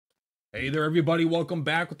Hey there, everybody. Welcome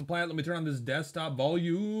back with the plan. Let me turn on this desktop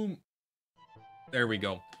volume. There we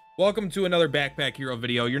go. Welcome to another Backpack Hero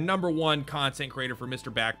video. Your #1 content creator for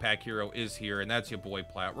Mr. Backpack Hero is here, and that's your boy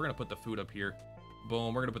Plat. We're going to put the food up here.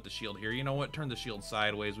 Boom. We're going to put the shield here. You know what? Turn the shield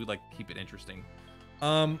sideways. We'd like to keep it interesting.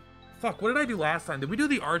 Fuck. What did I do last time? Did we do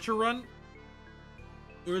the Archer run?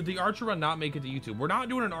 Or did the Archer run not make it to YouTube? We're not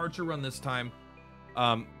doing an Archer run this time.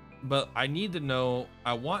 But I need to know,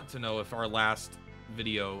 I want to know if our last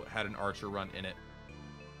video had an Archer run in it.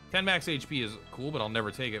 10 max HP is cool, but I'll never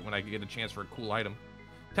take it when I get a chance for a cool item.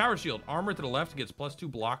 Tower shield, armor to the left gets +2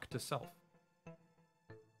 block to self.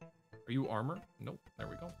 Are you armor? Nope, there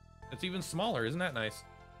we go. It's even smaller, isn't that nice?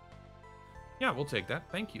 Yeah, we'll take that,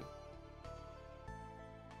 thank you.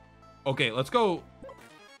 Okay, let's go.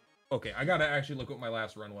 Okay, I gotta actually look what my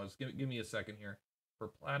last run was. Give me a second here. For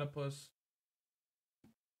Platypus.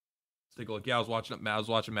 Let's take a look. Yeah, I was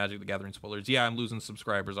watching Magic the Gathering spoilers. Yeah, I'm losing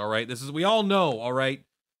subscribers, all right? This is, we all know, all right?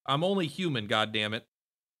 I'm only human, goddammit.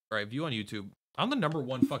 All right, view on YouTube. I'm the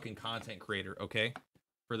 #1 fucking content creator, okay?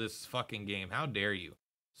 For this fucking game. How dare you?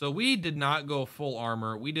 So we did not go full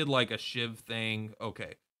armor. We did like a Shiv thing.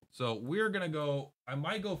 Okay, so we're gonna go, I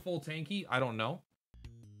might go full tanky. I don't know.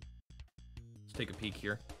 Let's take a peek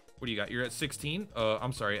here. What do you got? You're at 16?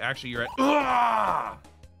 I'm sorry. Actually, you're at...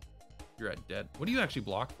 You're at dead. What do you actually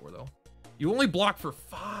block for, though? You only block for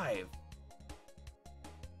 5.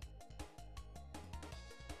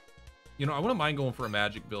 You know, I wouldn't mind going for a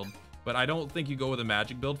magic build, but I don't think you go with a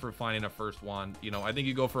magic build for finding a first wand. You know, I think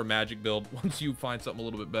you go for a magic build once you find something a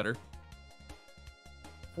little bit better.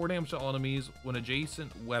 4 damage to all enemies when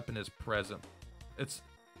adjacent weapon is present. It's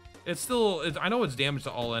still, I know it's damage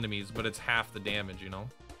to all enemies, but it's half the damage, you know?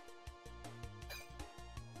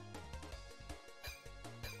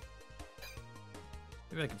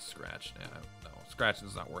 Maybe I can scratch. Yeah, no, scratching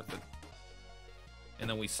is not worth it. And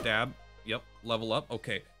then we stab. Yep, level up.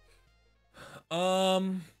 Okay. We're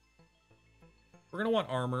gonna want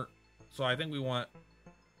armor, so I think we want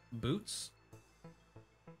boots,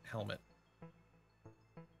 helmet.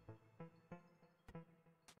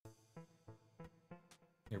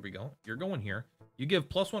 Here we go. You're going here. You give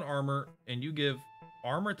 +1 armor, and you give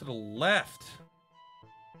armor to the left.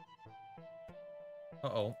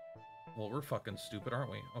 Uh-oh. Well, we're fucking stupid,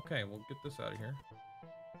 aren't we? Okay, we'll get this out of here.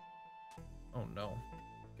 Oh, no.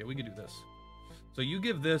 Okay, we can do this. So you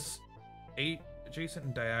give this 8 adjacent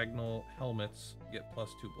and diagonal helmets, get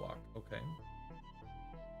 +2 block. Okay.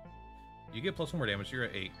 You get +1 more damage, you're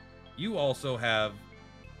at 8. You also have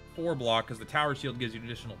 4 block, because the tower shield gives you an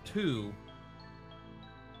additional 2.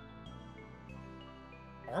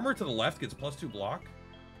 Armor to the left gets +2 block.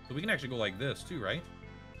 So we can actually go like this, too, right?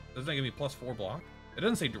 Doesn't that give me +4 block? It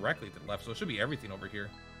doesn't say directly to the left, so it should be everything over here.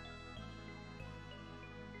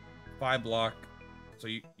 5 block. So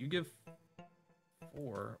you give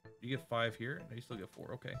 4. You give 5 here. No, you still get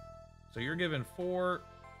 4. Okay. So you're giving 4,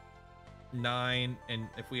 9, and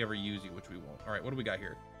if we ever use you, which we won't. All right, what do we got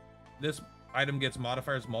here? This item gets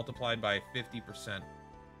modifiers multiplied by 50%.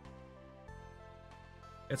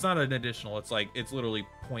 It's not an additional. It's like, it's literally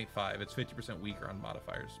 0.5. It's 50% weaker on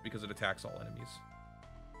modifiers because it attacks all enemies.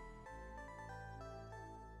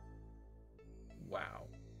 Wow.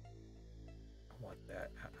 I want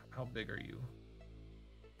that. How big are you?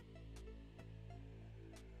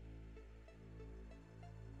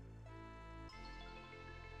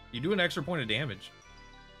 You do an extra point of damage.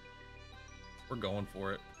 We're going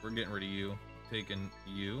for it. We're getting rid of you. Taking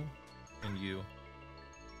you and you.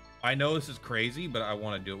 I know this is crazy, but I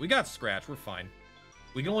want to do it. We got Scratch. We're fine.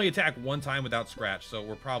 We can only attack 1 time without Scratch, so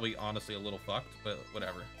we're probably honestly a little fucked, but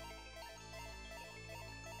whatever.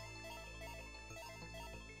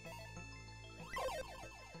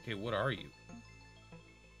 Okay, what are you?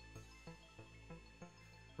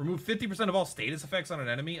 Remove 50% of all status effects on an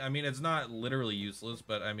enemy? I mean, it's not literally useless,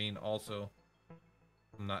 but I mean, also,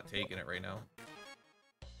 I'm not taking it right now.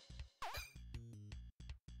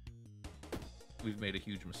 We've made a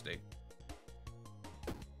huge mistake.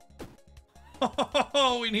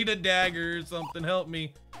 Oh, we need a dagger or something. Help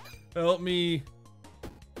me. Help me.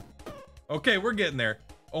 Okay, we're getting there.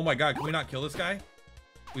 Oh my god, can we not kill this guy?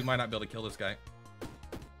 We might not be able to kill this guy.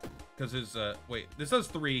 Because his, wait, this does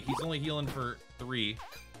 3. He's only healing for 3.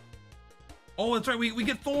 Oh, that's right. We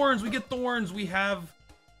get thorns. We get thorns. We have...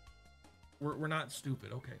 We're not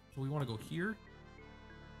stupid. Okay, so we want to go here.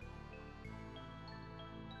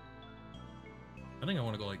 I think I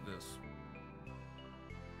want to go like this.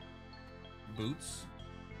 Boots.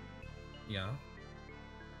 Yeah.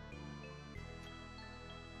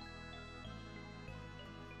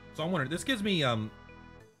 So I'm wondering, this gives me,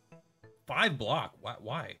 5 block.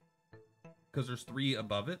 Why? Because there's 3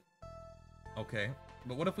 above it. Okay,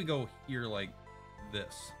 but what if we go here like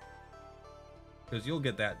this? Because you'll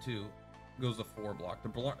get that too. Goes the 4 block.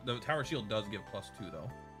 The tower shield does give +2 though,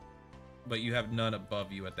 but you have none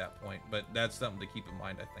above you at that point. But that's something to keep in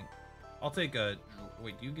mind, I think. I'll take a.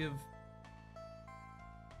 Wait, do you give?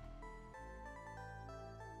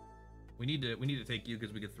 We need to take you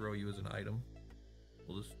because we could throw you as an item.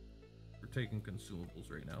 We're taking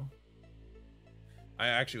consumables right now. I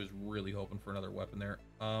actually was really hoping for another weapon there.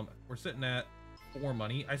 We're sitting at 4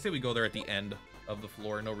 money. I say we go there at the end of the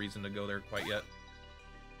floor. No reason to go there quite yet.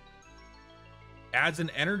 Adds an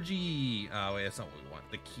energy. Oh wait, that's not what we want.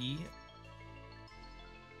 The key.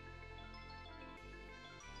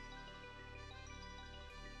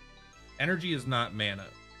 Energy is not mana,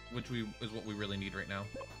 which is what we really need right now.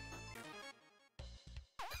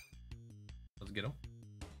 Let's get him.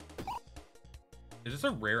 Is this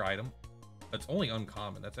a rare item? It's only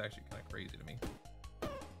uncommon. That's actually kind of crazy to me.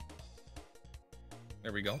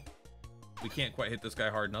 There we go. We can't quite hit this guy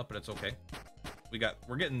hard enough, but it's okay.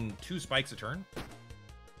 We're getting 2 spikes a turn.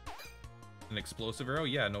 An explosive arrow?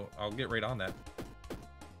 Yeah, no, I'll get right on that.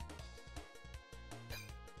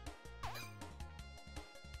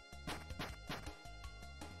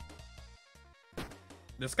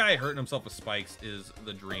 This guy hurting himself with spikes is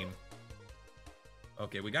the dream.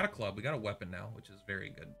 Okay, we got a club. We got a weapon now, which is very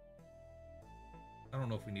good. I don't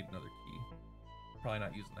know if we need another key. Probably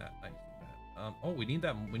not using that. Not using that. Oh, we need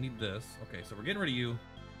that. We need this. Okay, so we're getting rid of you.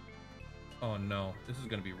 Oh no, this is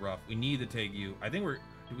gonna be rough. We need to take you. I think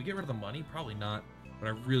did we get rid of the money? Probably not. But I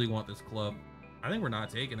really want this club. I think we're not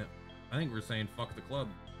taking it. I think we're saying fuck the club.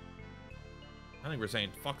 I think we're saying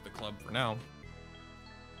fuck the club for now.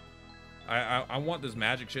 I want this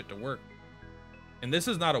magic shit to work. And this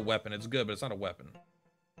is not a weapon. It's good, but it's not a weapon.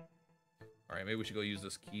 All right, maybe we should go use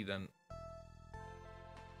this key then.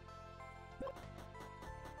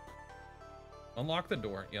 Unlock the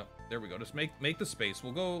door. Yep, there we go. Just make the space.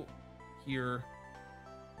 We'll go here.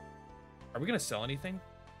 Are we gonna sell anything?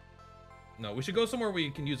 No, we should go somewhere where we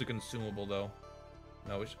can use a consumable though.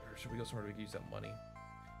 No, or should we go somewhere where we can use that money?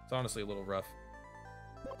 It's honestly a little rough.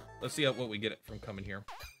 Let's see what we get from coming here.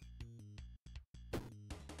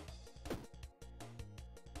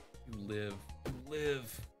 You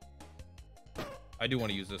live. I do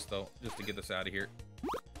want to use this though, just to get this out of here.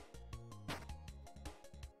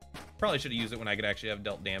 Probably should have used it when I could actually have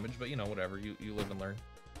dealt damage, but you know, whatever. You live and learn.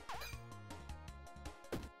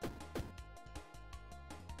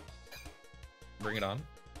 Bring it on.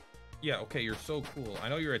 Yeah, okay, you're so cool. I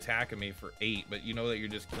know you're attacking me for 8, but you know that you're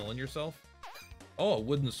just killing yourself? Oh, a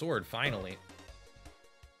wooden sword, finally.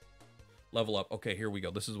 Level up. Okay, here we go.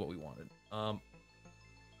 This is what we wanted.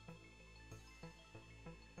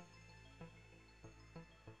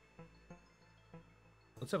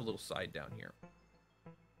 Let's have a little side down here.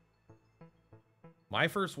 My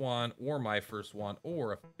first one,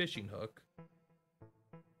 or a fishing hook.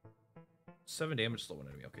 7 damage, slow an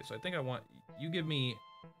enemy. Okay, so I think I want... You give me...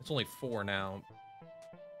 It's only 4 now.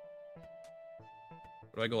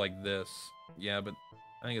 But I go like this. Yeah, but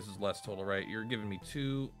I think this is less total, right? You're giving me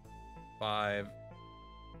 2, 5...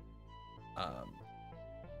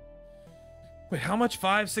 Wait, how much?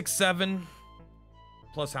 5, 6, 7...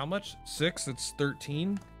 Plus how much? 6? It's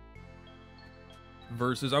 13.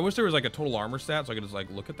 Versus... I wish there was like a total armor stat so I could just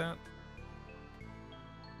like look at that.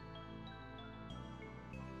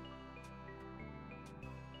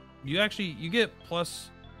 You get plus...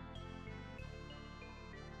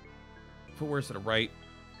 Footwear's to the right.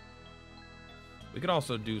 We could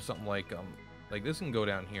also do something like this can go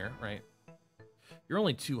down here, right? You're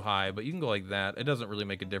only 2 high, but you can go like that. It doesn't really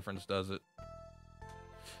make a difference, does it?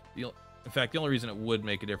 In fact, the only reason it would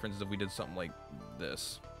make a difference is if we did something like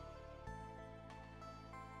this.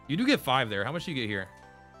 You do get 5 there. How much do you get here?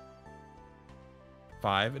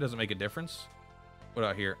 5. It doesn't make a difference. What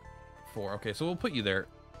about here? 4. Okay, so we'll put you there.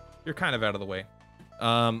 You're kind of out of the way.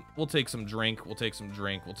 We'll take some drink. We'll take some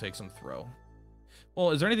drink. We'll take some throw.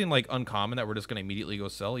 Well, is there anything like uncommon that we're just going to immediately go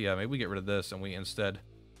sell? Yeah, maybe we get rid of this and we instead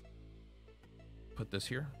put this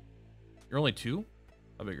here. You're only 2?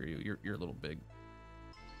 How big are you? You're a little big.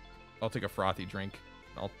 I'll take a frothy drink.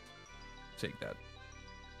 I'll take that. All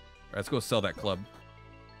right, let's go sell that club.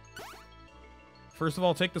 First of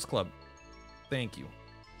all, take this club. Thank you.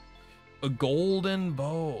 A golden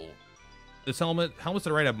bow. This helmet's to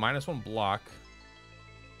the right have -1 block.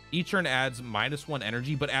 Each turn adds -1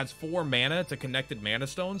 energy, but adds 4 mana to connected mana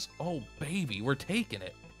stones. Oh, baby, we're taking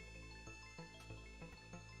it.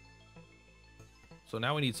 So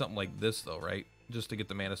now we need something like this, though, right? Just to get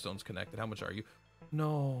the mana stones connected. How much are you?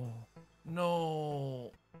 No.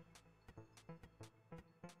 No.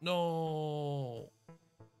 No.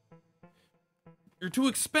 You're too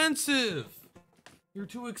expensive. You're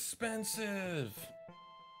too expensive.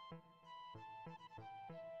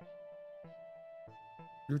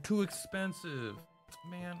 You're too expensive.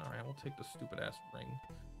 Man, all right, we'll take the stupid ass ring.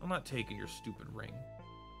 I'm not taking your stupid ring.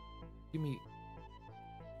 Give me...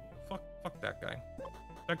 Fuck that guy.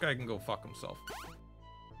 That guy can go fuck himself.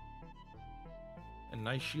 A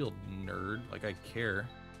nice shield, nerd. Like I care.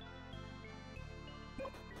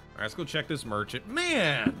 Alright, let's go check this merchant.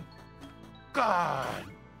 Man! God!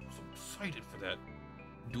 I'm so excited for that.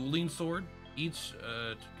 Dueling sword. Each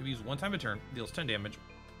can be used one time a turn. Deals 10 damage.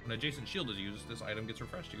 When adjacent shield is used, this item gets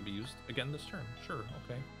refreshed. It can be used again this turn. Sure,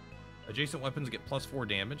 okay. Adjacent weapons get +4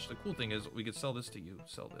 damage. The cool thing is we could sell this to you.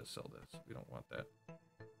 Sell this, sell this. We don't want that.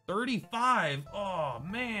 35? Oh,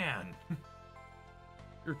 man.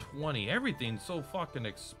 You're 20. Everything's so fucking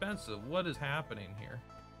expensive. What is happening here?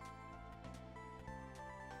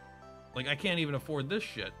 Like, I can't even afford this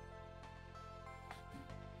shit.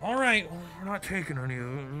 Alright, well, we're not taking any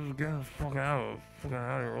of it. Get the fuck out of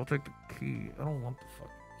here. I'll take the key. I don't want the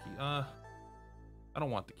fucking key. I don't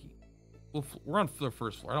want the key. We're on the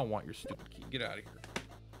first floor. I don't want your stupid key. Get out of here.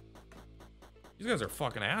 These guys are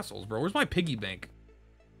fucking assholes, bro. Where's my piggy bank?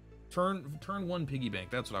 Turn 1 piggy bank.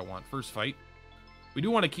 That's what I want. First fight. We do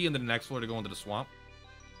want a key into the next floor to go into the swamp.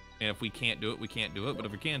 And if we can't do it, we can't do it. But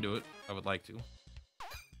if we can do it, I would like to.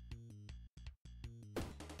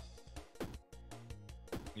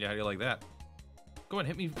 Yeah, how do you like that? Go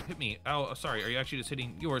ahead, hit me. Oh, sorry. Are you actually just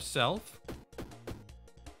hitting yourself?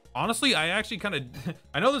 Honestly, I actually kind of...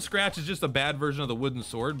 I know the scratch is just a bad version of the wooden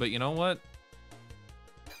sword, but you know what?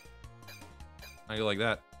 How do you like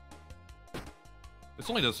that? This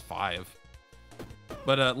only does 5.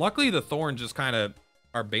 But luckily the thorns just kind of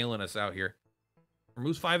are bailing us out here.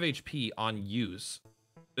 Removes 5 HP on use.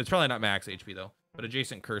 It's probably not max HP though. But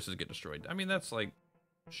adjacent curses get destroyed. I mean, that's like,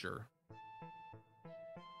 sure.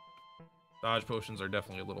 Dodge potions are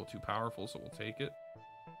definitely a little too powerful, so we'll take it.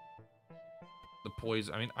 The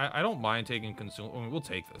poison, I mean, I don't mind taking consume. I mean, we'll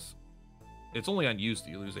take this. It's only on use that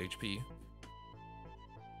you lose HP.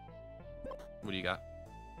 What do you got?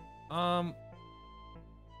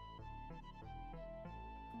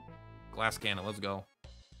 Glass cannon, let's go.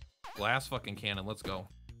 Glass fucking cannon, let's go.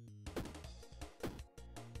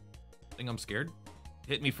 Think I'm scared?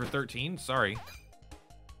 Hit me for 13? Sorry.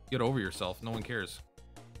 Get over yourself, no one cares.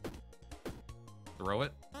 Throw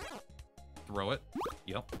it. Throw it.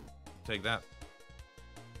 Yep. Take that.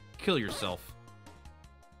 Kill yourself.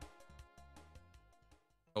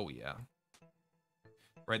 Oh, yeah.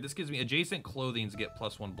 Right, this gives me adjacent clothings get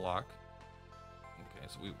 +1 block. Okay,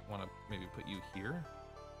 so we want to maybe put you here.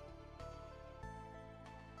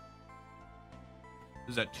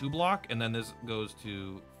 This is at 2 block, and then this goes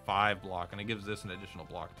to 5 block, and it gives this an additional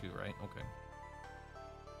block too, right? Okay.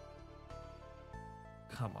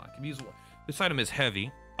 Come on, can we use one? This item is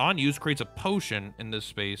heavy. On use creates a potion in this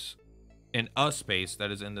space, in a space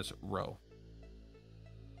that is in this row.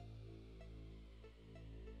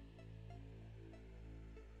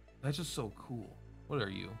 That's just so cool. What are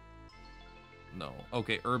you? No.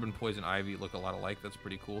 Okay, herb and poison ivy look a lot alike. That's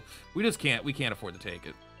pretty cool. We can't afford to take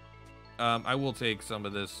it. I will take some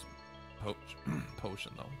of this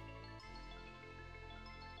potion though.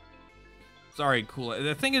 Sorry, cool.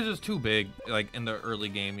 The thing is just too big, like in the early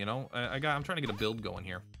game, you know. I'm trying to get a build going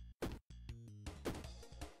here.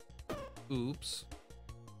 Oops.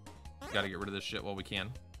 Gotta get rid of this shit while we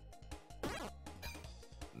can.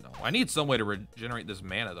 No, I need some way to regenerate this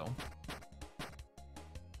mana though.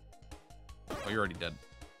 Oh, you're already dead.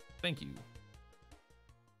 Thank you.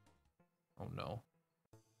 Oh no.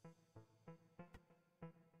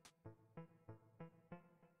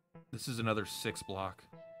 This is another 6 block.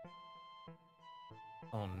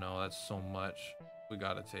 Oh no, that's so much. We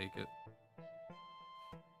gotta take it.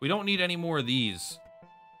 We don't need any more of these,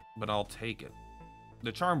 but I'll take it.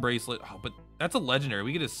 The charm bracelet, oh, but that's a legendary.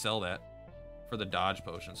 We get to sell that for the dodge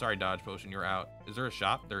potion. Sorry, dodge potion, you're out. Is there a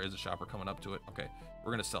shop? There is a shop. We're coming up to it. Okay,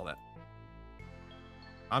 we're gonna sell that.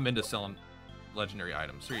 I'm into selling legendary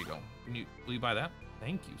items. Here you go. Will you buy that?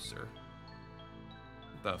 Thank you, sir.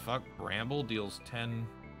 What the fuck? Bramble deals 10.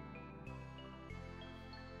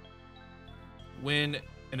 When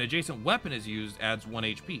an adjacent weapon is used, adds 1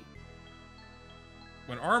 HP.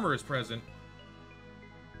 When armor is present,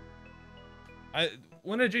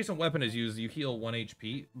 when an adjacent weapon is used, you heal 1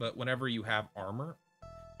 HP, but whenever you have armor,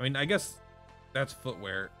 I mean, I guess that's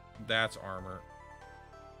footwear, that's armor.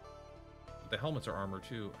 The helmets are armor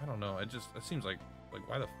too. I don't know. It seems like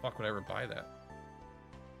why the fuck would I ever buy that?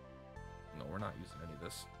 No, we're not using any of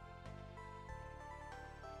this.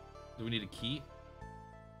 Do we need a key?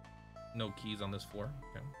 No keys on this floor.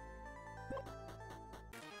 Okay.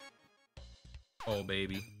 Oh,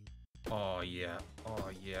 baby. Oh, yeah. Oh,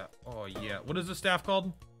 yeah. Oh, yeah. What is the staff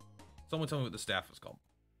called? Someone tell me what the staff is called.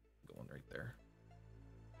 Going right there.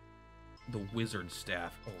 The wizard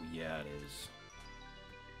staff. Oh, yeah, it is.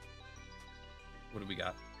 What do we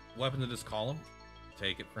got? Weapon to this column.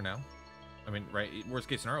 Take it for now. I mean, right, worst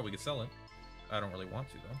case scenario, we could sell it. I don't really want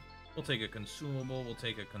to, though. We'll take a consumable,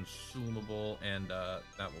 and that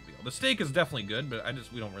will be all. The steak is definitely good, but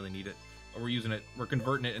we don't really need it. We're using it, we're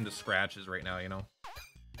converting it into scratches right now, you know?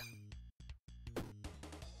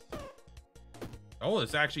 Oh,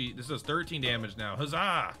 this does 13 damage now.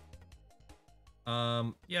 Huzzah!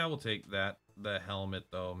 Yeah, we'll take that. The helmet,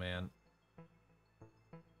 though, man.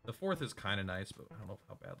 The fourth is kind of nice, but I don't know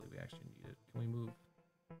how badly we actually need it. Can we move?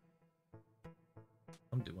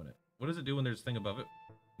 I'm doing it. What does it do when there's a thing above it?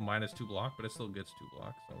 -2 block, but it still gets 2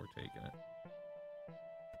 blocks, so we're taking it.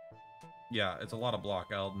 Yeah, it's a lot of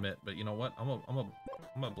block, I'll admit, but you know what? I'm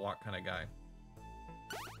a block kind of guy.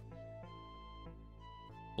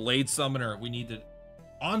 Blade Summoner, we need to...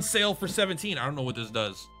 On sale for 17. I don't know what this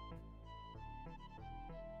does.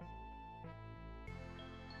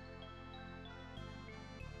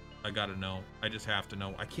 I gotta know. I just have to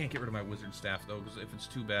know. I can't get rid of my wizard staff, though, because if it's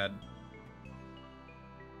too bad...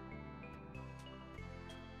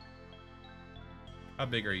 How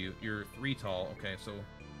big are you? You're 3 tall. Okay, so...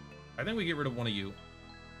 I think we get rid of one of you.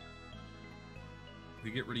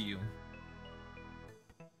 We get rid of you.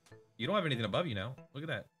 You don't have anything above you now. Look at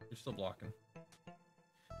that. You're still blocking.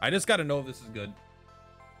 I just gotta know if this is good.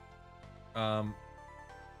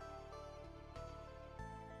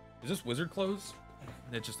 Is this wizard clothes?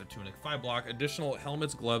 It's just a tunic. 5 block. Additional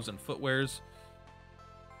helmets, gloves, and footwears.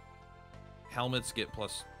 Helmets get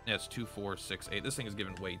plus... Yeah, it's 2, 4, 6, 8. This thing is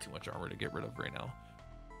giving way too much armor to get rid of right now.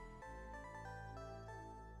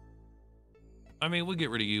 I mean, we'll get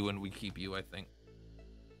rid of you and we keep you, I think.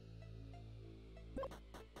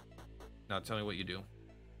 Now tell me what you do.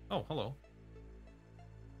 Oh, hello.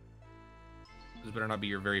 This better not be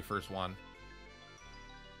your very first one.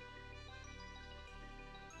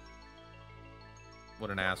 What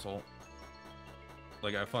an asshole.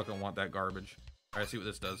 Like, I fucking want that garbage. Alright, see what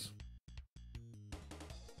this does.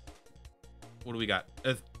 What do we got?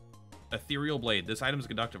 Ethereal Blade. This item is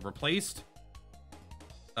conductive. Replaced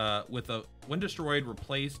with a... When destroyed,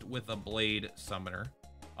 replaced with a Blade Summoner.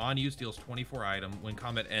 On use, deals 24 item. When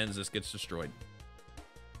combat ends, this gets destroyed.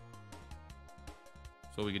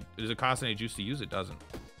 So we could... Does it cost any juice to use? It doesn't.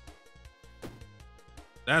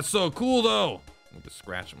 That's so cool, though! We just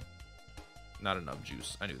scratch him. Not enough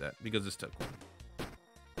juice. I knew that, because this took one.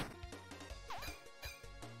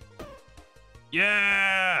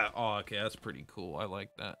 Yeah! Oh, okay, that's pretty cool. I like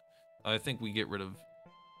that. I think we get rid of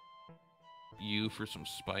you for some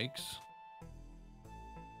spikes.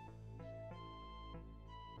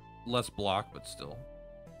 Less block, but still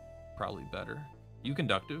probably better. You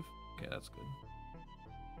conductive. Okay, that's good.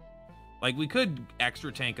 Like, we could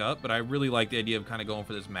extra tank up, but I really like the idea of kind of going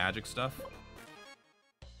for this magic stuff.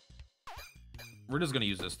 We're just going to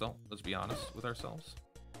use this, though. Let's be honest with ourselves.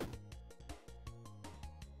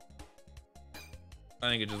 I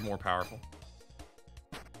think it's just more powerful.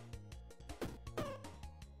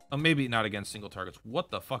 Maybe not against single targets.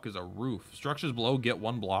 What the fuck is a roof? Structures below get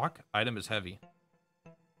 1 block. Item is heavy.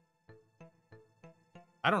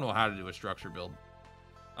 I don't know how to do a structure build.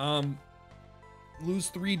 Lose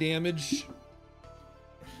 3 damage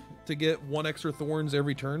to get 1 extra thorns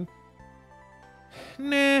every turn.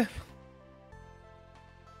 Nah.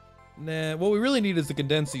 Nah. What we really need is to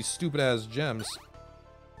condense these stupid ass gems.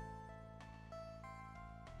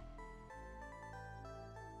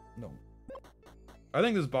 No. I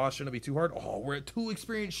think this boss shouldn't be too hard. Oh, we're at 2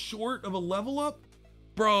 experience short of a level up?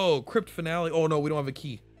 Bro, Crypt Finale. Oh no, we don't have a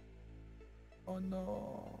key. Oh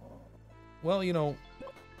no. Well, you know,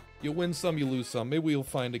 you win some, you lose some. Maybe we'll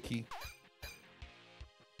find a key.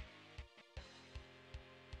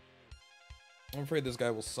 I'm afraid this guy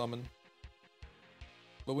will summon.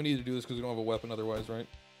 But we need to do this because we don't have a weapon otherwise, right?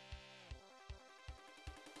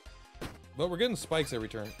 But we're getting spikes every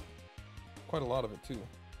turn. Quite a lot of it, too.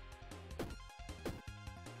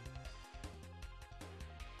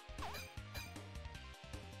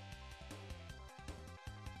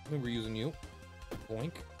 I think we're using you.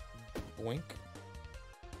 Boink. Boink.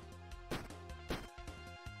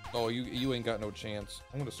 Oh, you ain't got no chance.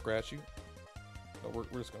 I'm gonna scratch you. No, we're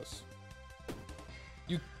just gonna...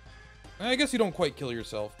 You... I guess you don't quite kill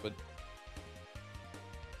yourself, but...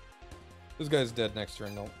 This guy's dead next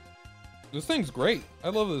turn, though. This thing's great. I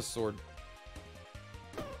love this sword.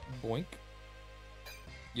 Boink.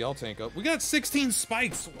 Yeah, I'll tank up. We got 16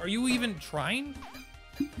 spikes. Are you even trying?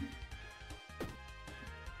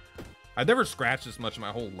 I've never scratched this much in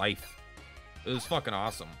my whole life. It was fucking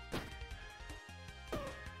awesome.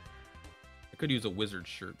 I could use a wizard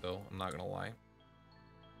shirt, though. I'm not gonna lie.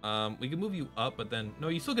 We can move you up, but then... No,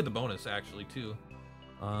 you still get the bonus, actually, too.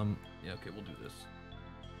 Yeah, okay, we'll do this.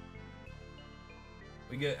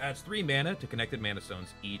 We get adds 3 mana to connected mana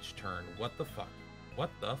stones each turn. What the fuck?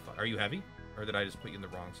 What the fuck? Are you heavy? Or did I just put you in the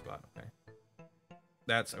wrong spot? Okay.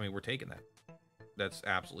 That's... I mean, we're taking that. That's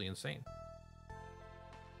absolutely insane.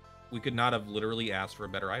 We could not have literally asked for a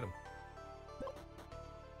better item.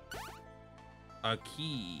 A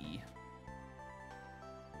key.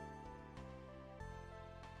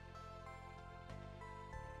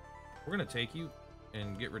 We're gonna take you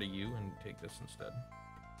and get rid of you and take this instead.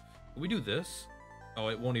 Can we do this? Oh,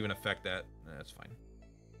 it won't even affect that. That's fine.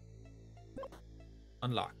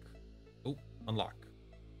 Unlock. Oh, unlock.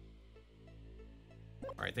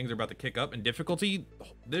 Alright, things are about to kick up in difficulty.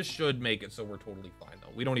 This should make it so we're totally fine, though.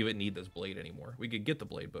 We don't even need this blade anymore. We could get the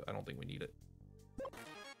blade, but I don't think we need it.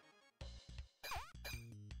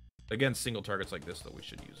 Against single targets like this, though, we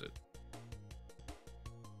should use it.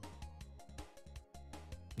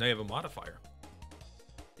 Now you have a modifier.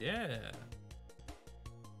 Yeah.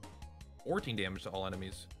 14 damage to all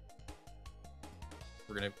enemies.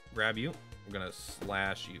 We're gonna grab you. We're gonna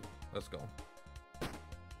slash you. Let's go.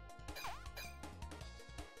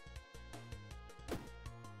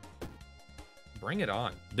 Bring it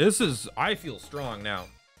on. This is... I feel strong now.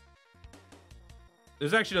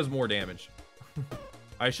 This actually does more damage.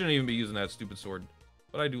 I shouldn't even be using that stupid sword,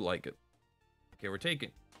 but I do like it. Okay, we're taking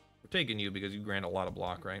you because you grant a lot of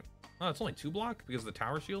block, right? Oh, it's only 2 block because of the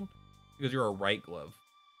tower shield? Because you're a right glove.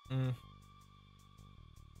 I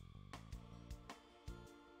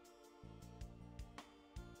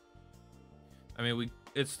mean,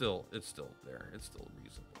 it's still there. It's still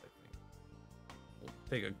reasonable, I think. We'll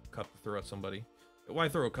take a cup to throw at somebody. Why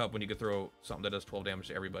throw a cup when you could throw something that does 12 damage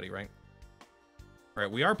to everybody, right? All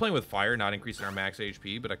right, we are playing with fire, not increasing our max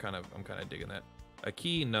HP, but I'm kind of digging that. A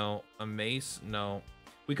key, no. A mace, no.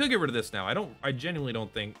 We could get rid of this now. I genuinely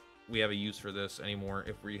don't think we have a use for this anymore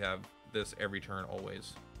if we have this every turn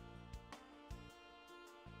always.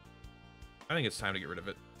 I think it's time to get rid of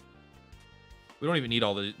it. We don't even need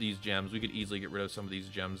all these gems. We could easily get rid of some of these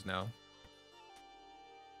gems now.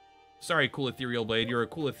 Sorry, cool ethereal blade. You're a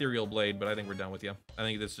cool ethereal blade, but I think we're done with you. I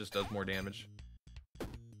think this just does more damage.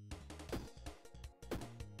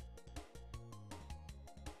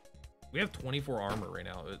 We have 24 armor right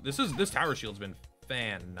now. This tower shield's been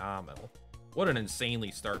phenomenal. What an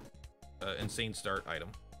insane start item.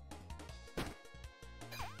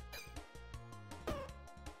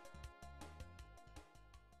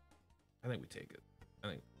 I think we take it. I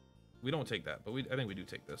think we don't take that, but I think we do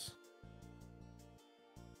take this.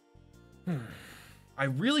 I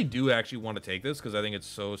really do actually want to take this because I think it's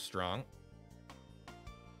so strong.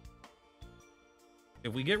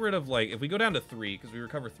 If we get rid of, like, if we go down to 3, because we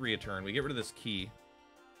recover 3 a turn, we get rid of this key.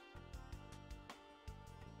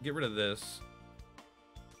 Get rid of this.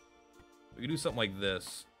 We can do something like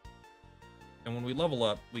this. And when we level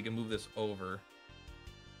up, we can move this over.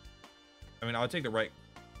 I mean, I'll take the right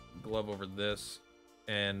glove over this.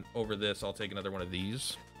 And over this, I'll take another one of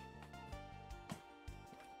these.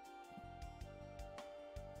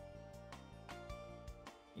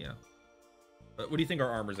 Yeah. What do you think our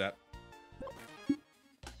armor's at?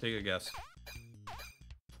 Take a guess.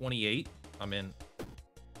 28. I'm in.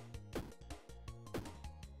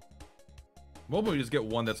 What about we just get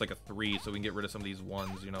one that's like a 3 so we can get rid of some of these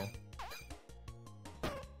 1s, you know?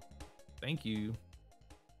 Thank you.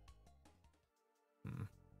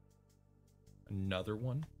 Another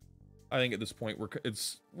one? I think at this point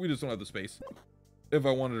we just don't have the space. If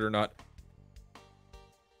I want it or not.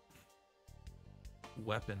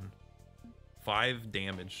 Weapon. 5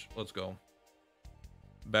 damage. Let's go.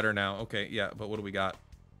 Better now. Okay, yeah, but what do we got?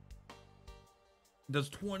 Does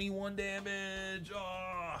 21 damage.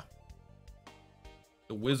 Oh.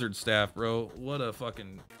 The wizard staff, bro. What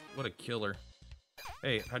a killer.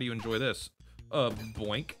 Hey, how do you enjoy this?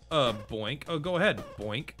 Boink. Boink. Oh, go ahead.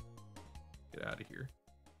 Boink. Get out of here.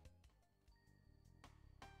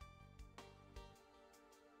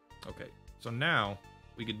 Okay, so now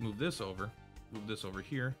we could move this over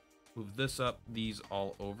here, move this up, these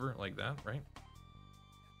all over like that, right?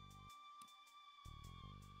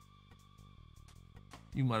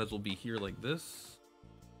 You might as well be here like this.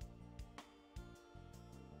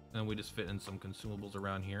 And we just fit in some consumables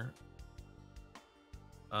around here.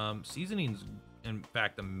 Seasoning's in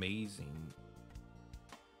fact amazing.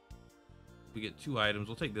 We get 2 items.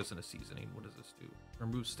 We'll take this in a seasoning. What does this do?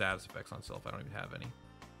 Remove status effects on self. I don't even have any.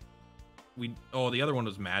 Oh, the other one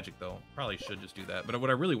was magic though. Probably should just do that. But what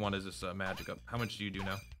I really want is this magic up. How much do you do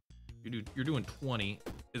now? You're doing 20.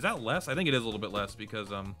 Is that less? I think it is a little bit less because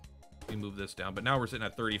we move this down. But now we're sitting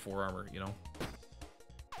at 34 armor, you know.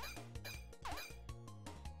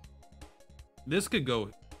 This could go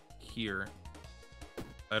here.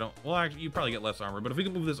 Well, actually, you probably get less armor, but if we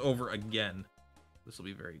can move this over again, this will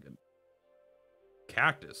be very good.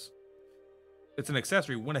 Cactus. It's an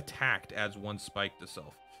accessory. When attacked, adds 1 spike to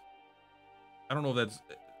self. I don't know if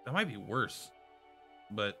that might be worse,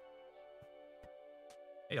 but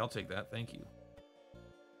hey, I'll take that. Thank you.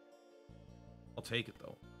 I'll take it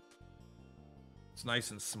though. It's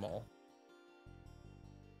nice and small.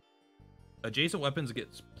 Adjacent weapons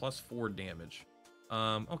gets +4 damage.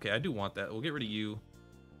 Okay, I do want that. We'll get rid of you.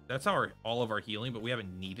 That's all of our healing, but we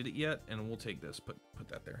haven't needed it yet, and we'll take this. Put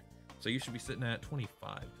that there. So you should be sitting at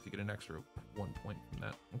 25 if you get an extra 1 point from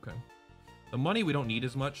that. Okay. The money we don't need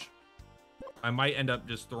as much. I might end up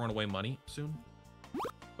just throwing away money soon,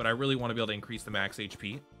 but I really want to be able to increase the max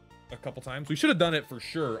HP a couple times. We should have done it for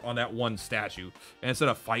sure on that one statue instead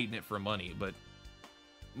of fighting it for money, but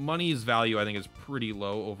money's value I think is pretty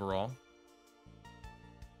low overall.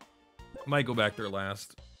 Might go back there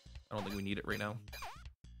last. I don't think we need it right now.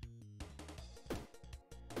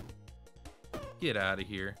 Get out of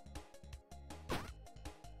here.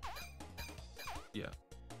 Yeah.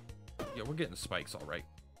 Yeah, we're getting spikes all right.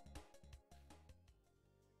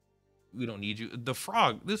 We don't need you. The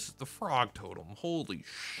frog, this is the frog totem. Holy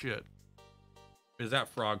shit. Is that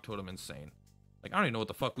frog totem insane? Like, I don't even know what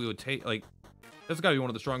the fuck we would take. Like, that's gotta be one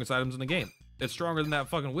of the strongest items in the game. It's stronger than that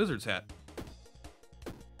fucking wizard's hat.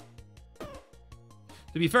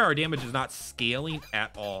 To be fair, our damage is not scaling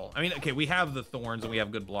at all. I mean, okay, we have the thorns and we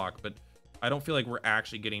have good block, but I don't feel like we're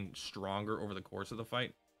actually getting stronger over the course of the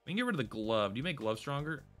fight. We can get rid of the glove. Do you make glove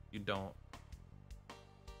stronger? You don't.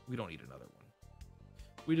 We don't need another one.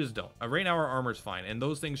 We just don't. Right now our armor's fine, and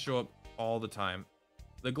those things show up all the time.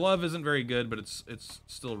 The glove isn't very good, but it's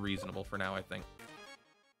still reasonable for now, I think.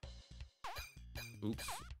 Oops.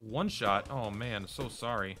 One shot. Oh man, so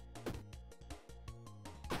sorry.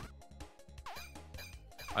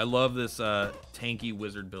 I love this tanky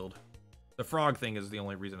wizard build. The frog thing is the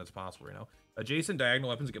only reason it's possible right now. Adjacent diagonal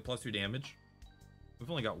weapons get +2 damage. We've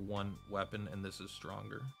only got 1 weapon, and this is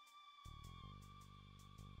stronger.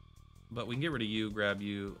 But we can get rid of you, grab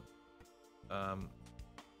you.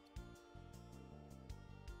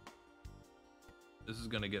 This is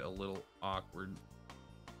going to get a little awkward.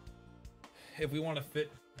 If we want to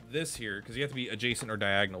fit this here, because you have to be adjacent or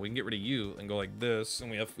diagonal, we can get rid of you and go like this, and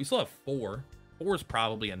we still have 4. 4 is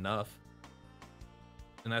probably enough.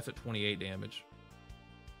 And that's at 28 damage.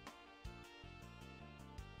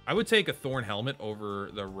 I would take a thorn helmet over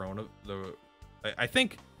the Rona. I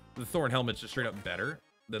think the thorn helmet's just straight up better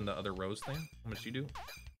than the other rose thing. How much do you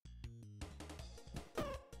do?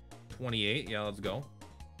 28. Yeah, let's go.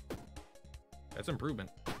 That's improvement.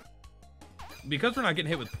 Because we're not getting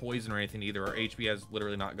hit with poison or anything either, our HP has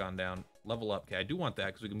literally not gone down. Level up. Okay, I do want that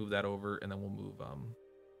because we can move that over, and then we'll move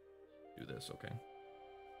do this. Okay.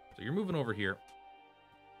 So you're moving over here.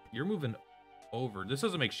 You're moving over. This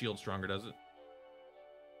doesn't make shield stronger, does it?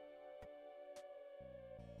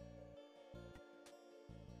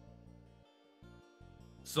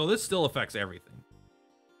 So this still affects everything.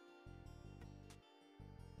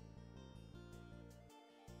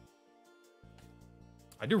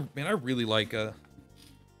 I do, man, I really like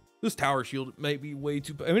this tower shield. Might be way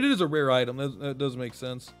too, I mean, it is a rare item. That does make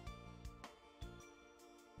sense.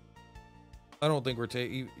 I don't think we're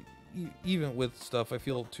taking, even with stuff, I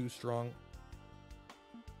feel too strong.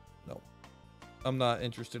 No. I'm not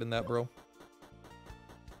interested in that, bro.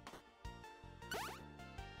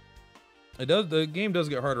 It does, the game does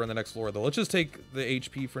get harder on the next floor, though. Let's just take the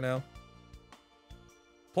HP for now.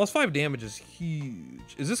 +5 damage is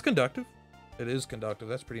huge. Is this conductive? It is conductive.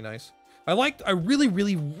 That's pretty nice. I really,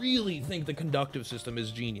 really, really think the conductive system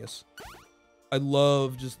is genius. I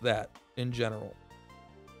love just that in general.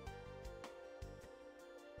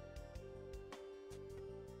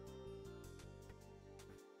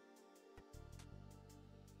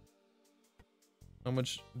 How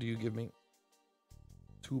much do you give me?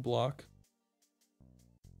 2 block.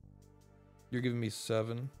 You're giving me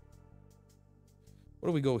 7. What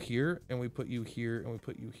do we go here? And we put you here, and we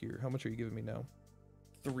put you here. How much are you giving me now?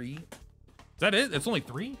 3. Is that it? It's only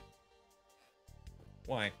 3?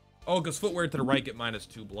 Why? Oh, because footwear to the right get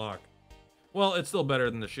 -2 block. Well, it's still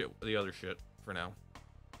better than the other shit for now.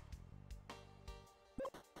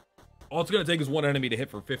 All it's going to take is one enemy to hit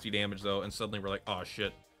for 50 damage, though, and suddenly we're like, oh,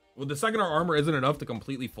 shit. Well, the second our armor isn't enough to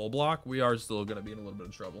completely full block, we are still going to be in a little bit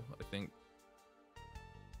of trouble, I think.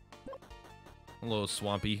 Hello,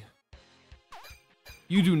 Swampy.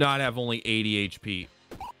 You do not have only 80 HP.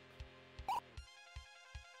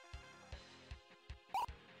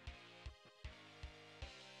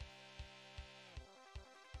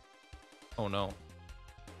 Oh no.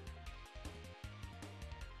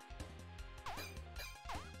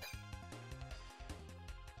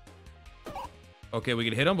 Okay, we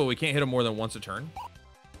can hit him, but we can't hit him more than once a turn.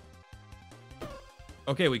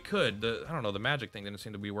 Okay, we could. I don't know, the magic thing didn't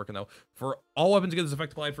seem to be working though. For all weapons get this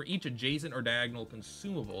effect applied for each adjacent or diagonal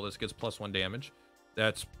consumable, this gets +1 damage.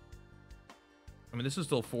 That's... I mean, this is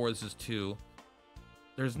still 4, this is 2.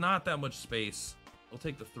 There's not that much space. We'll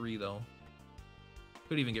take the 3 though.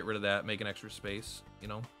 Could even get rid of that, make an extra space, you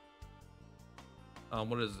know?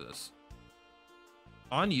 What is this?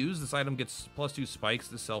 On use, this item gets +2 spikes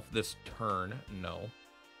to self this turn. No.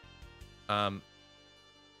 On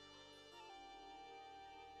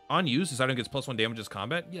use, this item gets +1 damage as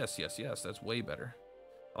combat. Yes, yes, yes. That's way better.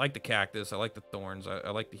 I like the cactus. I like the thorns. I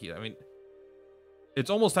like the heat. I mean, it's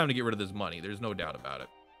almost time to get rid of this money. There's no doubt about it.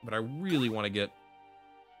 But I really want to get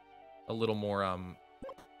a little more...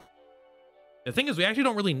 The thing is, we actually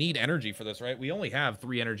don't really need energy for this, right? We only have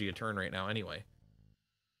 3 energy a turn right now anyway.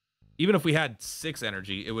 Even if we had 6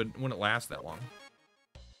 energy, it wouldn't last that long.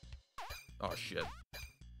 Oh, shit.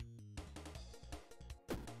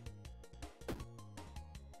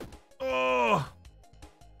 Oh!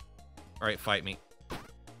 Alright, fight me.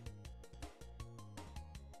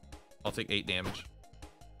 I'll take 8 damage.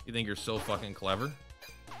 You think you're so fucking clever?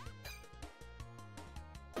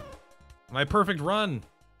 My perfect run!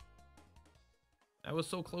 I was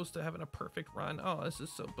so close to having a perfect run. Oh, this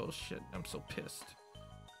is so bullshit. I'm so pissed.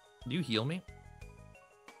 Do you heal me?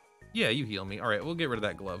 Yeah, you heal me. Alright, we'll get rid of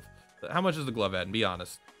that glove. How much is the glove adding? Be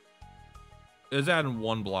honest. It's adding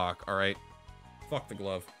 1 block, alright? Fuck the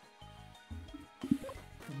glove.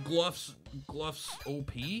 Gluff's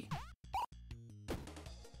OP?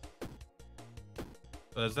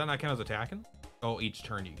 Does that not count as attacking? Oh, each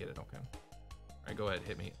turn you get it, okay. Alright, go ahead,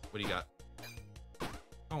 hit me. What do you got?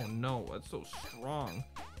 Oh no, that's so strong.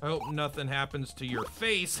 I hope nothing happens to your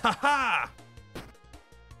face. Haha!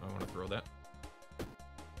 I want to throw that.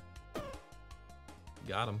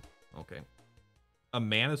 Got him. Okay. A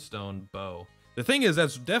Mana Stone bow. The thing is,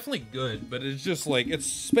 that's definitely good, but it's just like, it's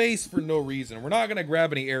space for no reason. We're not going to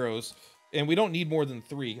grab any arrows, and we don't need more than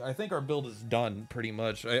 3. I think our build is done, pretty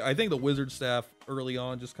much. I think the Wizard Staff early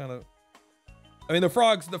on just kind of... I mean, the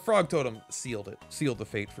Frog Totem sealed it. Sealed the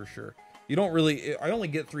fate for sure. You don't really... I only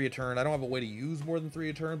get 3 a turn. I don't have a way to use more than 3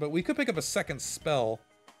 a turn, but we could pick up a second spell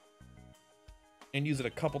and use it a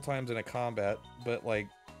couple times in a combat, but like...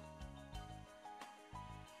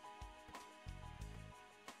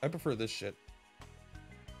 I prefer this shit.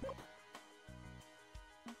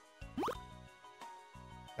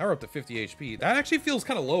 Now we're up to 50 HP. That actually feels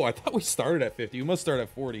kind of low. I thought we started at 50. We must start at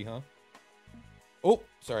 40, huh? Oh,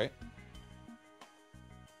 sorry.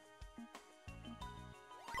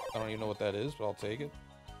 I don't even know what that is, but I'll take it.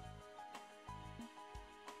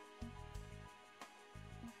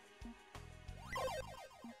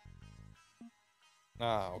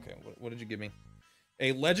 Ah, okay. What did you give me?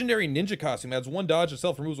 A legendary ninja costume adds 1 dodge to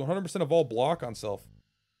self, removes 100% of all block on self.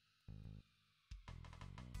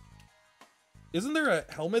 Isn't there a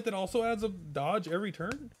helmet that also adds a dodge every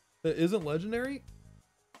turn that isn't legendary?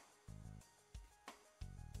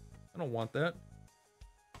 I don't want that.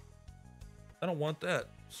 I don't want that.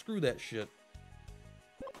 Screw that shit.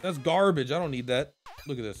 That's garbage. I don't need that.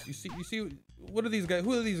 Look at this. You see what are these guys?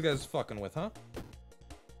 Who are these guys fucking with, huh?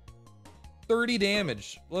 30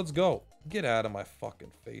 damage. Let's go. Get out of my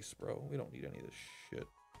fucking face, bro. We don't need any of this shit.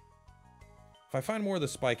 If I find more of the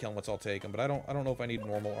spike helmets, I'll take them, but I don't know if I need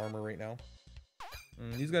normal armor right now.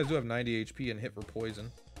 These guys do have 90 HP and hit for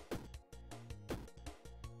poison.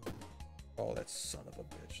 Oh, that son of a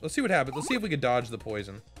bitch. Let's see what happens. Let's see if we can dodge the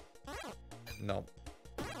poison. No.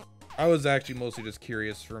 I was actually mostly just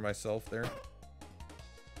curious for myself there.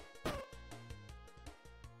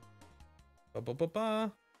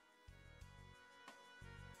 Ba-ba-ba-ba.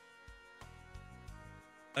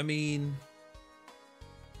 I mean...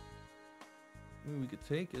 maybe we could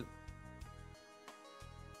take it.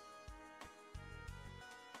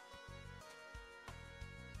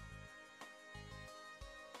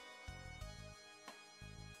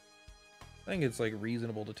 I think it's like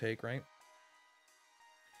reasonable to take, right?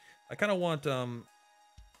 I kind of want I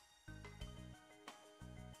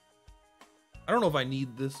don't know if I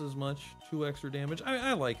need this as much. 2 extra damage.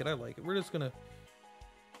 I like it. I like it. We're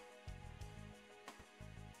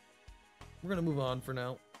gonna move on for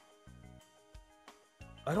now.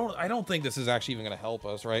 I don't think this is actually even gonna help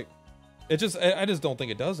us, right? I just don't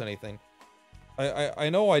think it does anything. I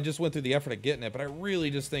know I just went through the effort of getting it, but I really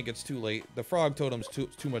just think it's too late. The frog totem's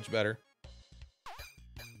too much better.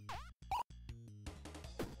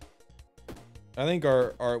 I think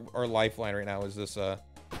our lifeline right now is this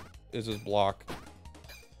block,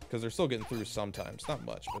 because they're still getting through sometimes. Not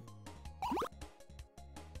much, but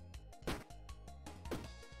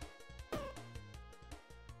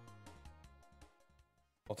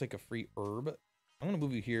I'll take a free herb. I'm gonna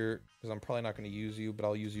move you here because I'm probably not gonna use you, but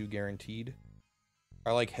I'll use you guaranteed.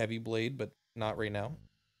 I like heavy blade, but not right now.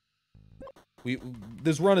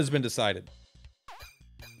 This run has been decided.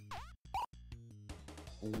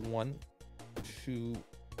 1, 2,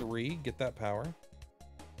 3. Get that power.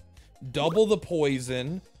 Double the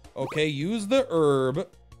poison. Okay, use the herb.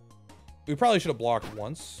 We probably should have blocked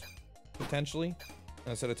once, potentially,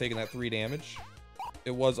 instead of taking that 3 damage.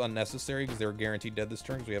 It was unnecessary because they were guaranteed dead this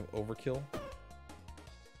turn because we have overkill.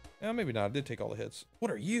 Yeah, maybe not. I did take all the hits. What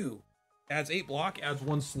are you? Adds 8 block, adds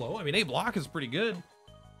 1 slow. I mean, 8 block is pretty good.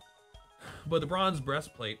 But the bronze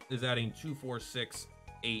breastplate is adding 2, 4, 6,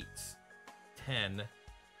 8, 10.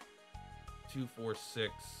 2, 4,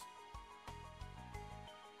 6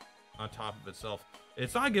 on top of itself.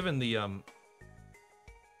 It's not given the I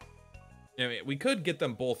mean, we could get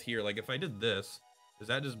them both here. Like if I did this, is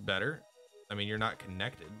that just better? I mean, you're not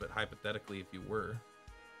connected, but hypothetically if you were.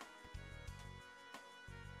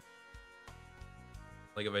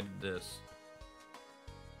 Like if I did this.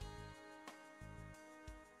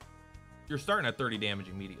 You're starting at 30 damage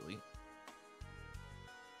immediately.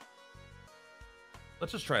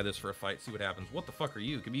 Let's just try this for a fight, see what happens. What the fuck are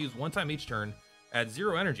you? Can be used 1 time each turn, add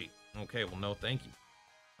 0 energy. Okay, well, no, thank you.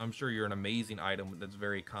 I'm sure you're an amazing item that's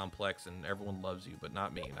very complex and everyone loves you, but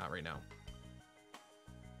not me, not right now.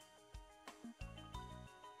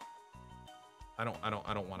 I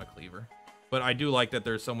don't want a cleaver. But I do like that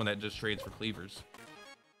there's someone that just trades for cleavers.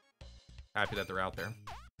 Happy that they're out there.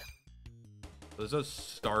 So this does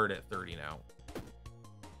start at 30 now.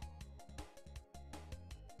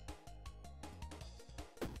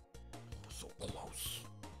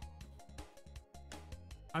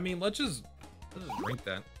 I mean, let's just drink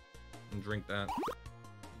that and drink that.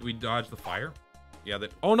 Do we dodge the fire? Yeah,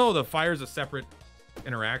 oh no, the fire's a separate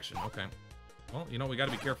interaction. Okay. Well, you know, we got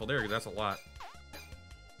to be careful there because that's a lot.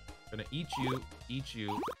 Gonna eat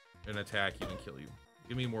you, and attack you and kill you.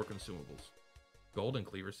 Give me more consumables. Golden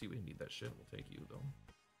cleaver. See, we need that shit. We'll take you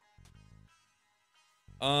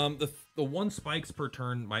though. The 1 spikes per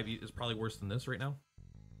turn is probably worse than this right now.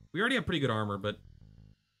 We already have pretty good armor, but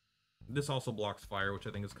this also blocks fire, which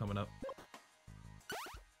I think is coming up.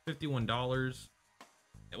 $51.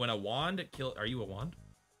 When a wand are you a wand?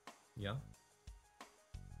 Yeah.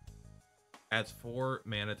 Adds 4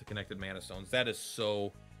 mana to connected mana stones. That is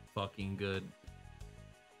so fucking good.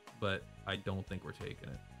 But I don't think we're taking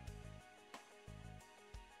it.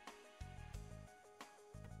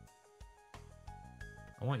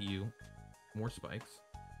 I want you. More spikes.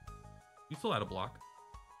 You still had a block.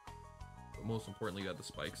 But most importantly, you had the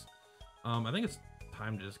spikes. I think it's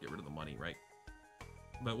time to just get rid of the money, right?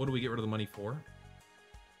 But what do we get rid of the money for?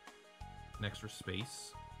 An extra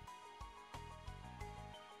space.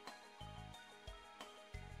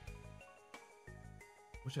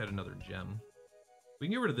 Wish I had another gem. We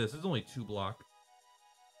can get rid of this. It's only 2 block.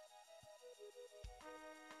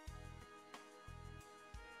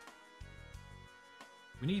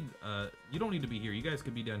 We need, you don't need to be here. You guys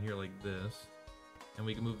could be down here like this. And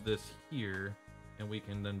we can move this here. And we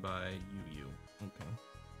can then buy you. Okay.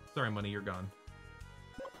 Sorry, money, you're gone.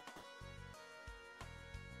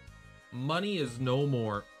 Money is no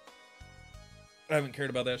more. I haven't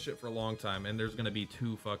cared about that shit for a long time. And there's gonna be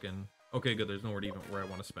 2 fucking... Okay, good. There's nowhere to even where I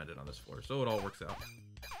want to spend it on this floor. So it all works out.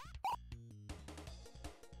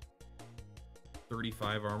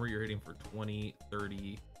 35 armor. You're hitting for 20,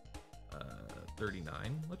 30,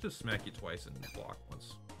 39. Let's just smack you twice and block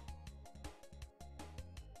once.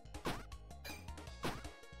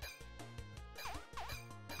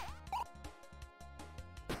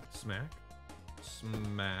 Smack.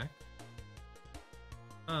 Smack.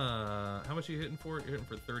 How much are you hitting for? You're hitting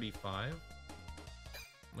for 35.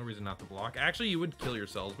 No reason not to block. Actually, you would kill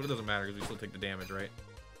yourselves, but it doesn't matter because we still take the damage, right?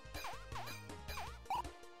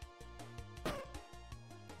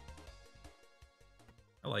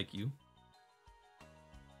 I like you.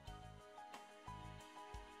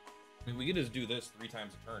 I mean, we could just do this 3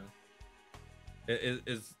 times a turn.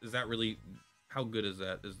 Is that really... How good is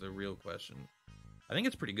that is the real question. I think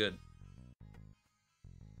it's pretty good.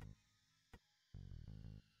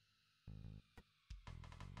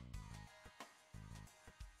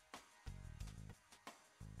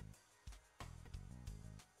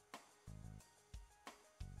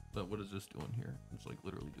 But what is this doing here? It's like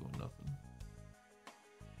literally doing nothing.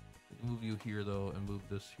 Move you here though, and move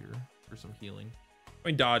this here for some healing. I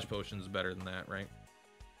mean, dodge potion is better than that, right?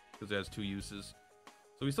 Because it has 2 uses.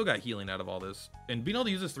 So we still got healing out of all this. And being able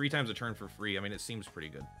to use this 3 times a turn for free, I mean, it seems pretty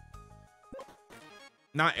good.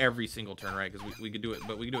 Not every single turn, right? Because we could do it,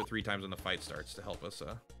 but we could do it 3 times when the fight starts to help us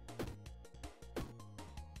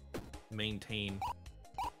maintain.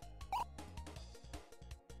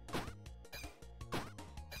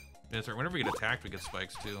 Yeah, sorry, whenever we get attacked, we get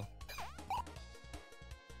spikes too.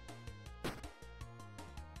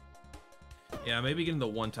 Yeah, maybe getting the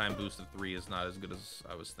one-time boost of 3 is not as good as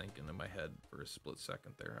I was thinking in my head for a split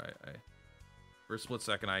second there. For a split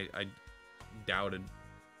second, I doubted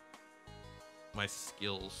my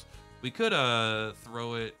skills. We could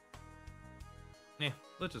throw it.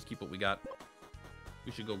 Let's just keep what we got.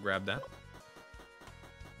 We should go grab that.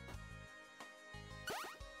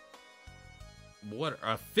 What?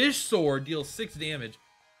 A fish sword deals 6 damage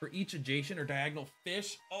for each adjacent or diagonal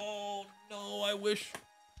fish. Oh no, I wish.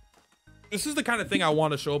 This is the kind of thing I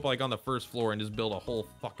want to show up like on the first floor and just build a whole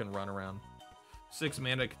fucking run around. 6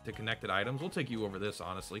 mana to connected items. We'll take you over this,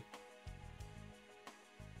 honestly.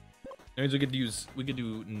 That means we could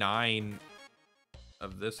do 9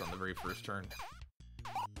 of this on the very first turn.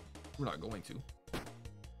 We're not going to.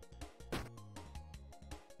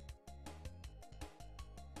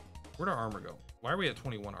 Where'd our armor go? Why are we at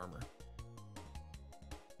 21 armor?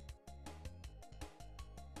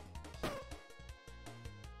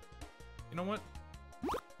 You know what?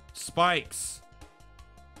 Spikes.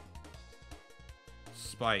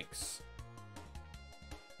 Spikes.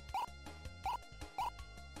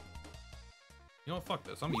 You know what? Fuck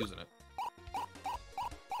this. I'm using it.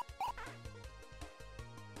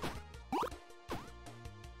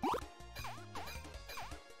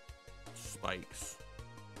 Spikes.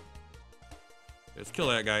 Let's kill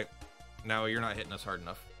that guy. No, you're not hitting us hard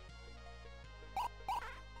enough.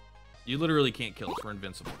 You literally can't kill us. We're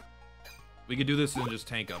invincible. We could do this and just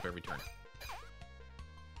tank up every turn.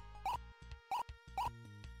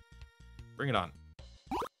 Bring it on.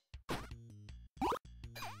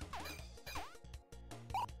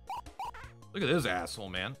 Look at this asshole,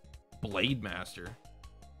 man. Blade Master.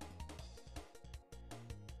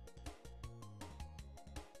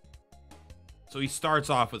 So he starts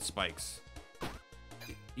off with spikes.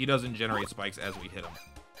 He doesn't generate spikes as we hit him.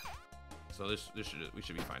 So we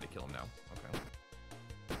should be fine to kill him now. Okay.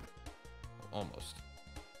 Almost.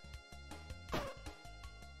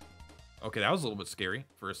 Okay, that was a little bit scary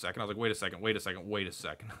for a second. I was like, wait a second, wait a second, wait a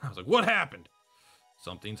second. I was like, what happened?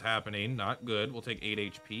 Something's happening. Not good. We'll take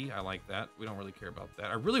 8 HP. I like that. We don't really care about that.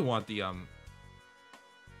 I really want the, I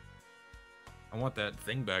want that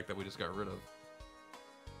thing back that we just got rid of.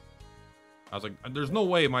 I was like, there's no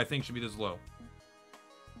way my thing should be this low.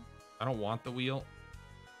 I don't want the wheel.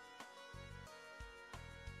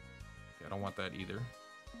 Okay, I don't want that either.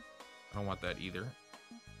 I don't want that either.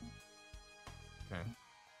 Okay.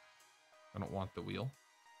 I don't want the wheel.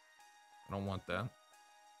 I don't want that.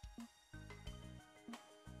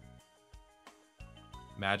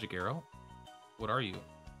 Magic arrow? What are you?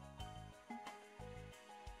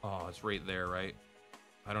 Oh, it's right there, right?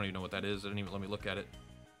 I don't even know what that is. It didn't even let me look at it.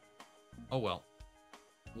 Oh well.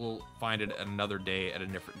 We'll find it another day at a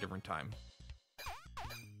different time.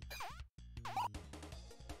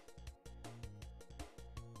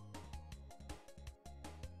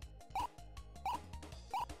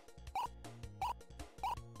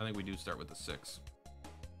 I think we do start with the 6.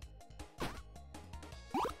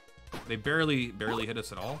 They barely hit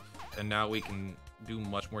us at all, and now we can do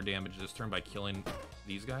much more damage this turn by killing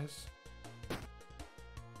these guys.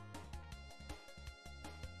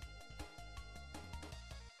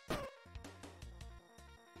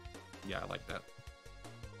 Yeah, I like that.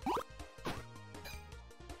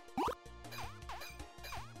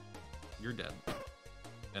 You're dead.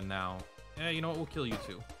 And now, you know what? We'll kill you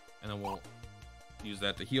too. And then we'll use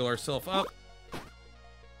that to heal ourselves up.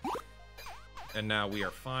 And now we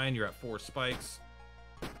are fine. You're at 4 spikes.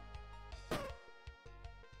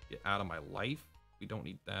 Get out of my life. We don't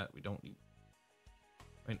need that. We don't need...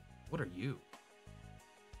 I mean, what are you?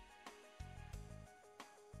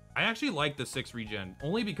 I actually like the 6 regen,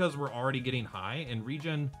 only because we're already getting high, and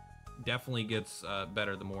regen definitely gets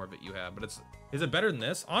better the more of it you have. But is it better than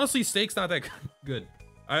this? Honestly, Stake's not that good.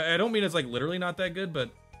 I don't mean it's like literally not that good, but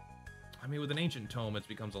I mean with an ancient tome, it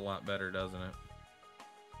becomes a lot better, doesn't it?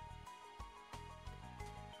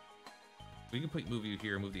 We can move you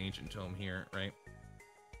here, move the ancient tome here, right?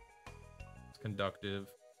 It's conductive,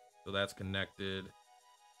 so that's connected.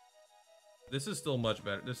 This is still much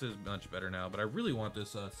better. This is much better now, but I really want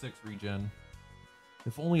this 6 regen.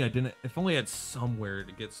 If only I had somewhere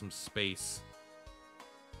to get some space.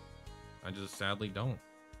 I just sadly don't.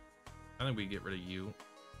 I think we get rid of you.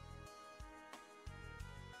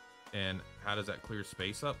 And how does that clear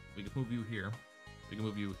space up? We can move you here. We can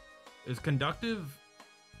move you. Is conductive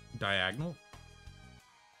diagonal?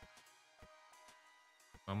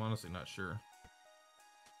 I'm honestly not sure.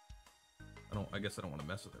 I guess I don't want to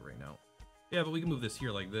mess with it right now. Yeah, but we can move this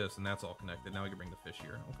here like this, and that's all connected. Now we can bring the fish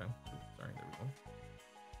here. Okay. Sorry, there we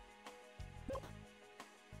go.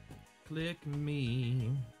 Click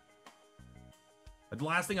me. The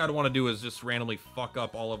last thing I'd want to do is just randomly fuck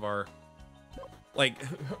up all of our... Like,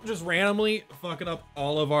 just randomly fucking up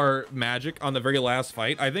all of our magic on the very last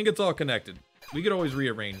fight. I think it's all connected. We could always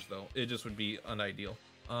rearrange, though. It just would be unideal.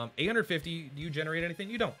 850, do you generate anything?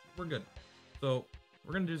 You don't. We're good. So,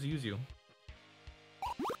 we're going to just use you.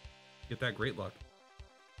 Get that great luck.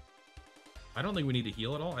 I don't think we need to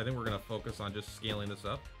heal at all. I think we're going to focus on just scaling this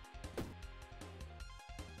up.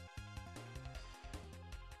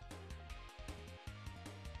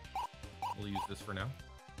 We'll use this for now.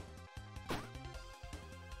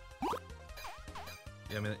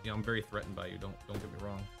 Yeah, I mean, yeah, I'm very threatened by you. Don't get me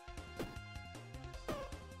wrong.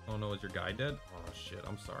 Oh no, is your guy dead? Oh shit,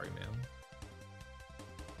 I'm sorry, man.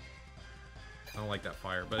 I don't like that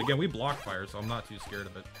fire. But again, we block fire, so I'm not too scared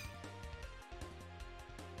of it.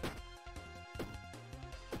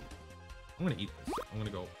 I'm gonna eat this. I'm gonna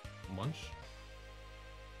go munch.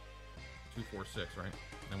 2, 4, 6, right?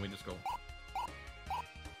 And we just go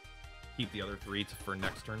keep the other 3 for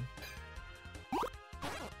next turn.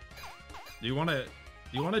 Do you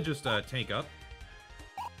wanna just tank up?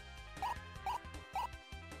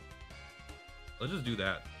 Let's just do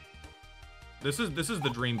that. This is the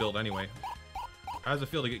dream build anyway. How does it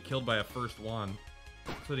feel to get killed by a first wand?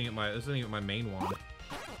 Sitting at my main wand.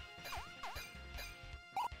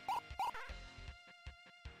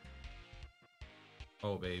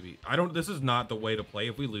 Oh baby. This is not the way to play.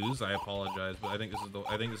 If we lose, I apologize, but I think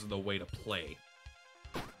this is the way to play.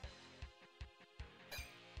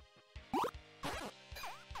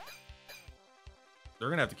 They're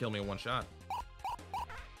gonna have to kill me in one shot.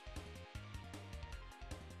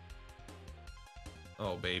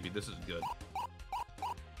 Oh baby, this is good.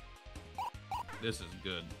 This is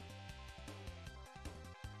good.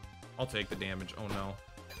 I'll take the damage. Oh no.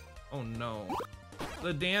 Oh no.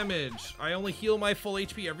 The damage. I only heal my full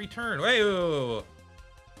HP every turn. Wait, whoa.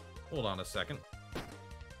 Hold on a second.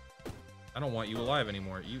 I don't want you alive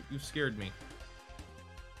anymore. You scared me.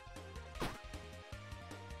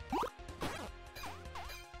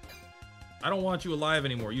 I don't want you alive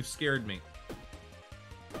anymore. You've scared me.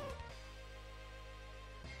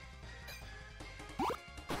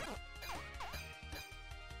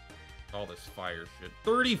 All this fire shit.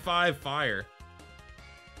 35 fire.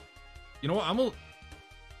 You know what?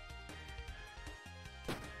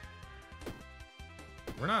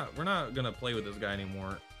 We're not gonna play with this guy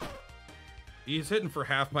anymore. He's hitting for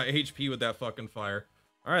half my HP with that fucking fire.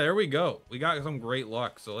 All right, there we go. We got some great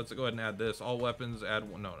luck. So let's go ahead and add this. All weapons, add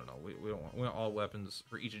one. No. We want all weapons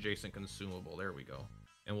for each adjacent consumable. There we go.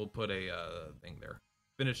 And we'll put a thing there.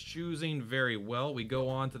 Finish choosing. Very well. We go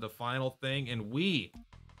on to the final thing, and we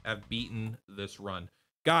have beaten this run.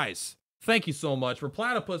 Guys, thank you so much.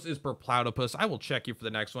 Perplatypus is Perplatypus. I will check you for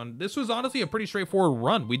the next one. This was honestly a pretty straightforward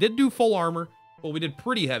run. We did do full armor. Well, we did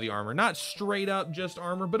pretty heavy armor. Not straight up just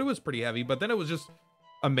armor, but it was pretty heavy. But then it was just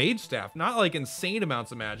a mage staff. Not like insane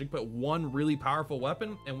amounts of magic, but one really powerful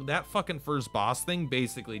weapon. And that fucking first boss thing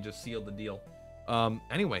basically just sealed the deal.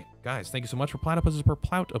 Anyway, guys, thank you so much. Perplatypus is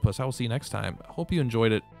Perplatypus. I will see you next time. I hope you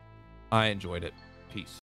enjoyed it. I enjoyed it. Peace.